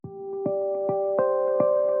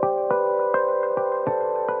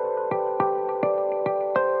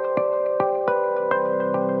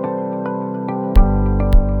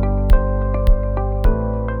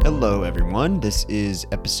Hello, everyone. This is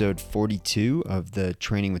episode 42 of the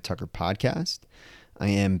Training with Tucker podcast. I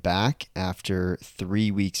am back after 3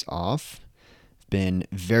 weeks off. I've been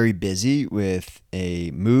very busy with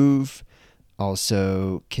a move,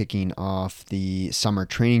 also kicking off the summer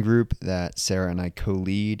training group that Sarah and I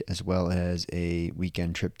co-lead, as well as a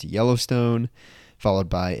weekend trip to Yellowstone, followed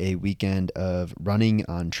by a weekend of running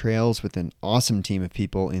on trails with an awesome team of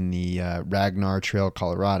people in the Ragnar Trail,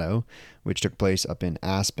 Colorado, which took place up in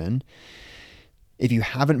Aspen. If you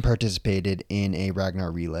haven't participated in a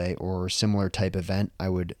Ragnar relay or similar type event, I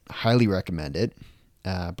would highly recommend it.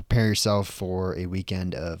 Prepare yourself for a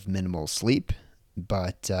weekend of minimal sleep,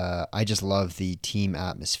 but I just love the team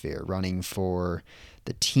atmosphere, running for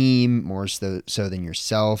the team more so than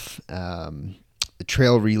yourself. The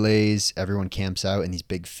trail relays, everyone camps out in these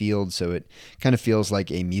big fields, so it kind of feels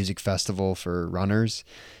like a music festival for runners.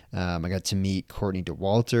 I got to meet Courtney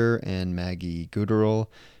DeWalter and Maggie Guterl,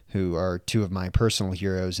 who are two of my personal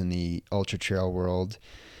heroes in the ultra trail world.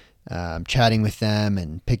 Chatting with them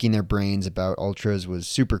and picking their brains about ultras was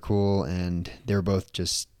super cool, and they were both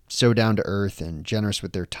just so down to earth and generous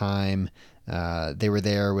with their time. They were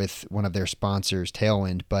there with one of their sponsors,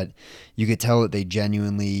 Tailwind, but you could tell that they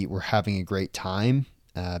genuinely were having a great time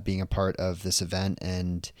being a part of this event.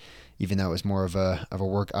 And even though it was more of a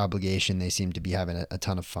work obligation, they seemed to be having a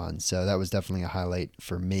ton of fun. So that was definitely a highlight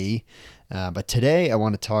for me. But today I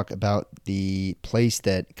want to talk about the place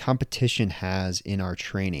that competition has in our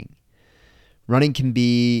training. Running can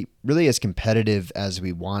be really as competitive as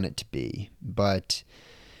we want it to be, but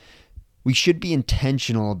we should be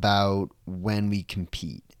intentional about when we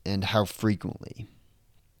compete and how frequently.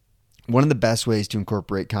 One of the best ways to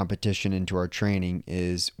incorporate competition into our training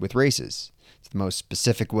is with races. It's the most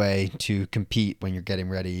specific way to compete when you're getting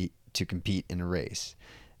ready to compete in a race.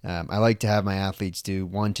 I like to have my athletes do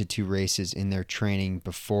 1 to 2 races in their training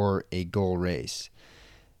before a goal race.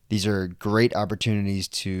 These are great opportunities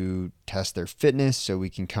to test their fitness so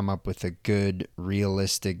we can come up with a good,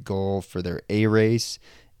 realistic goal for their A race.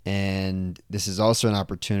 And this is also an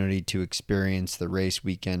opportunity to experience the race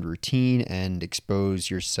weekend routine and expose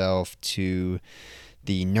yourself to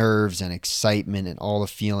the nerves and excitement and all the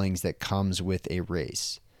feelings that comes with a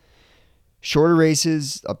race. Shorter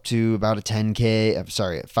races up to about a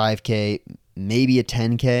 5K, maybe a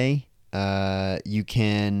 10K, you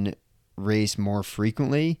can race more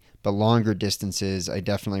frequently, but longer distances, I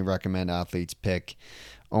definitely recommend athletes pick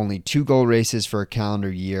only 2 goal races for a calendar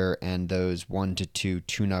year and those 1 to 2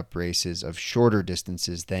 tune-up races of shorter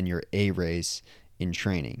distances than your A race in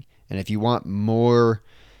training. And if you want more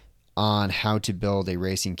on how to build a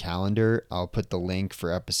racing calendar, I'll put the link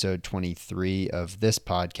for episode 23 of this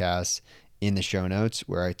podcast in the show notes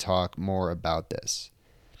where I talk more about this.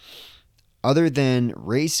 Other than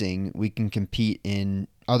racing, we can compete in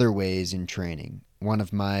other ways in training. One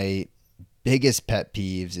of my biggest pet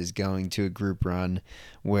peeves is going to a group run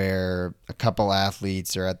where a couple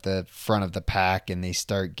athletes are at the front of the pack and they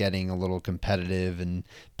start getting a little competitive and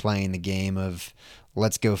playing the game of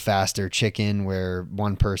let's go faster chicken, where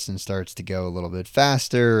one person starts to go a little bit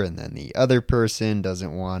faster and then the other person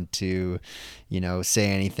doesn't want to,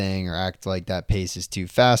 say anything or act like that pace is too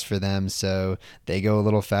fast for them. So they go a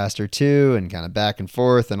little faster too and kind of back and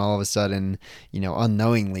forth. And all of a sudden,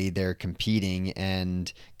 unknowingly they're competing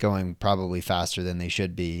and going probably faster than they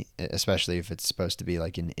should be, especially if it's supposed to be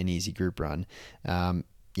like an easy group run. I'm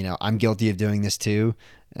guilty of doing this too.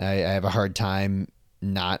 I have a hard time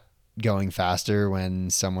not going faster when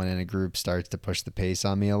someone in a group starts to push the pace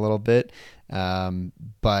on me a little bit.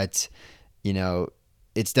 But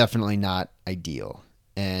it's definitely not ideal.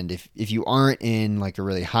 And if you aren't in like a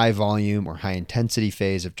really high volume or high intensity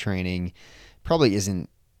phase of training, probably isn't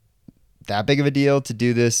that big of a deal to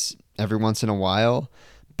do this every once in a while,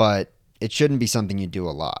 but it shouldn't be something you do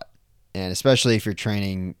a lot. And especially if you're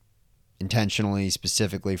training intentionally,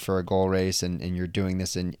 specifically for a goal race, and you're doing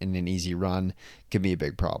this in an easy run, can be a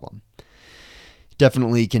big problem.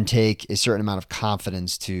 Definitely can take a certain amount of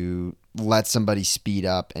confidence to let somebody speed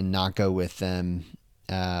up and not go with them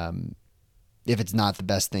if it's not the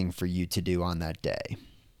best thing for you to do on that day.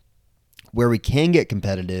 Where we can get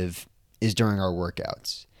competitive is during our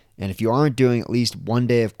workouts. And if you aren't doing at least one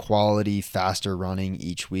day of quality, faster running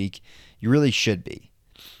each week, you really should be.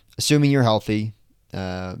 Assuming you're healthy,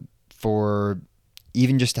 for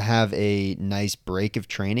even just to have a nice break of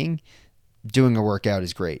training, doing a workout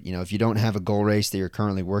is great. If you don't have a goal race that you're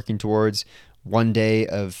currently working towards, one day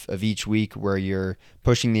of each week where you're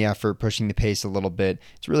pushing the effort, pushing the pace a little bit,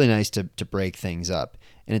 it's really nice to break things up.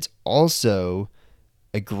 And it's also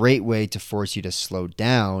a great way to force you to slow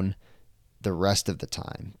down the rest of the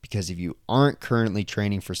time. Because if you aren't currently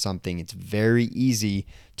training for something, it's very easy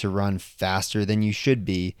to run faster than you should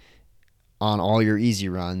be on all your easy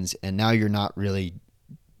runs. And now you're not really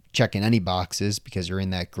checking any boxes because you're in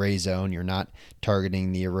that gray zone. You're not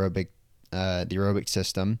targeting the aerobic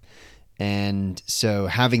system. And so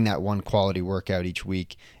having that one quality workout each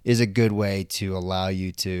week is a good way to allow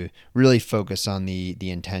you to really focus on the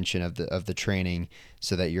intention of the training,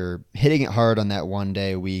 so that you're hitting it hard on that one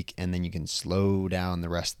day a week, and then you can slow down the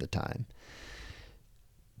rest of the time.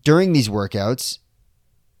 During these workouts,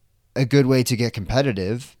 a good way to get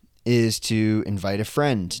competitive is to invite a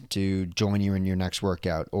friend to join you in your next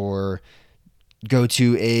workout, or go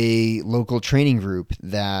to a local training group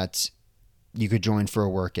that you could join for a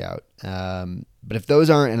workout. But if those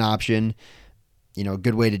aren't an option, a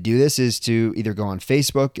good way to do this is to either go on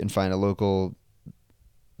Facebook and find a local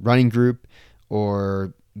running group,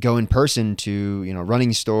 or go in person to,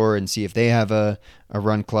 running store and see if they have a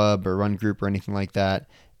run club or run group or anything like that,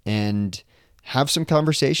 and have some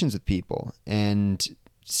conversations with people, and,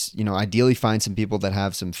 ideally find some people that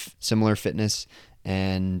have some similar fitness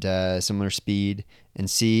and similar speed, and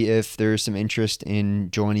see if there's some interest in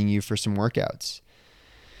joining you for some workouts.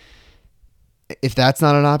 If that's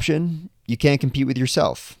not an option, you can't compete with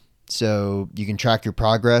yourself. So you can track your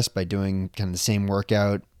progress by doing kind of the same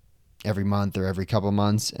workout every month or every couple of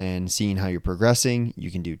months and seeing how you're progressing. You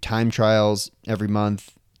can do time trials every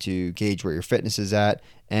month to gauge where your fitness is at,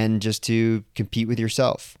 and just to compete with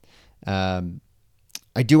yourself.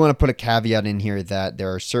 I do want to put a caveat in here that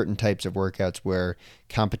there are certain types of workouts where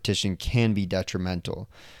competition can be detrimental.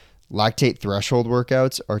 Lactate threshold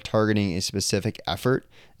workouts are targeting a specific effort.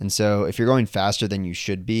 And so if you're going faster than you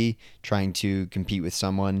should be, trying to compete with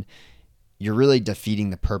someone, you're really defeating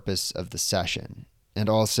the purpose of the session. And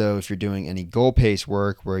also, if you're doing any goal pace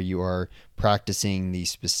work where you are practicing the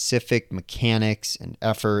specific mechanics and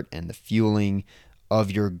effort and the fueling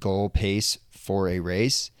of your goal pace for a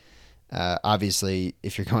race, obviously,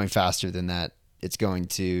 if you're going faster than that, it's going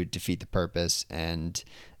to defeat the purpose. And,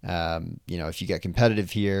 if you get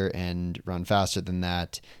competitive here and run faster than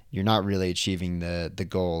that, you're not really achieving the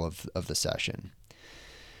goal of the session.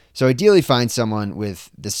 So ideally, find someone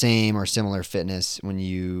with the same or similar fitness when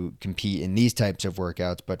you compete in these types of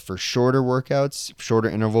workouts. But for shorter workouts, shorter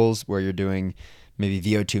intervals where you're doing maybe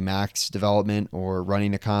VO2 max development or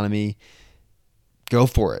running economy, go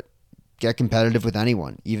for it. Get competitive with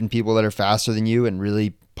anyone, even people that are faster than you, and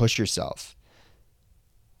really push yourself.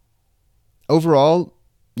 Overall,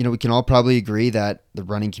 we can all probably agree that the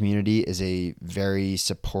running community is a very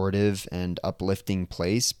supportive and uplifting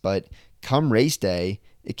place, but come race day,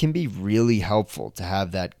 it can be really helpful to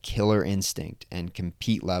have that killer instinct and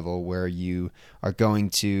compete level where you are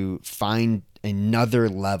going to find another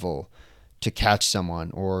level to catch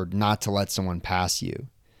someone or not to let someone pass you.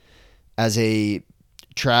 As a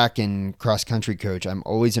track and cross-country coach, I'm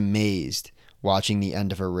always amazed watching the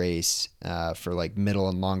end of a race for like middle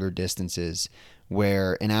and longer distances,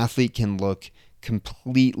 where an athlete can look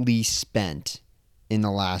completely spent in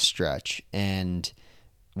the last stretch. And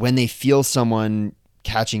when they feel someone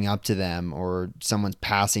catching up to them or someone's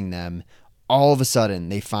passing them, all of a sudden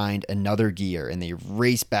they find another gear and they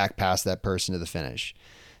race back past that person to the finish.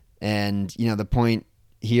 And, the point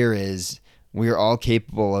here is we are all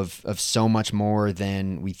capable of so much more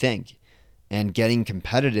than we think. And getting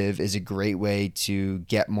competitive is a great way to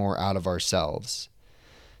get more out of ourselves.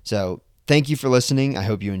 So thank you for listening. I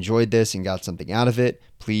hope you enjoyed this and got something out of it.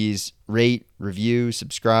 Please rate, review,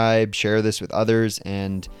 subscribe, share this with others,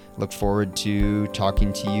 and look forward to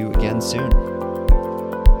talking to you again soon.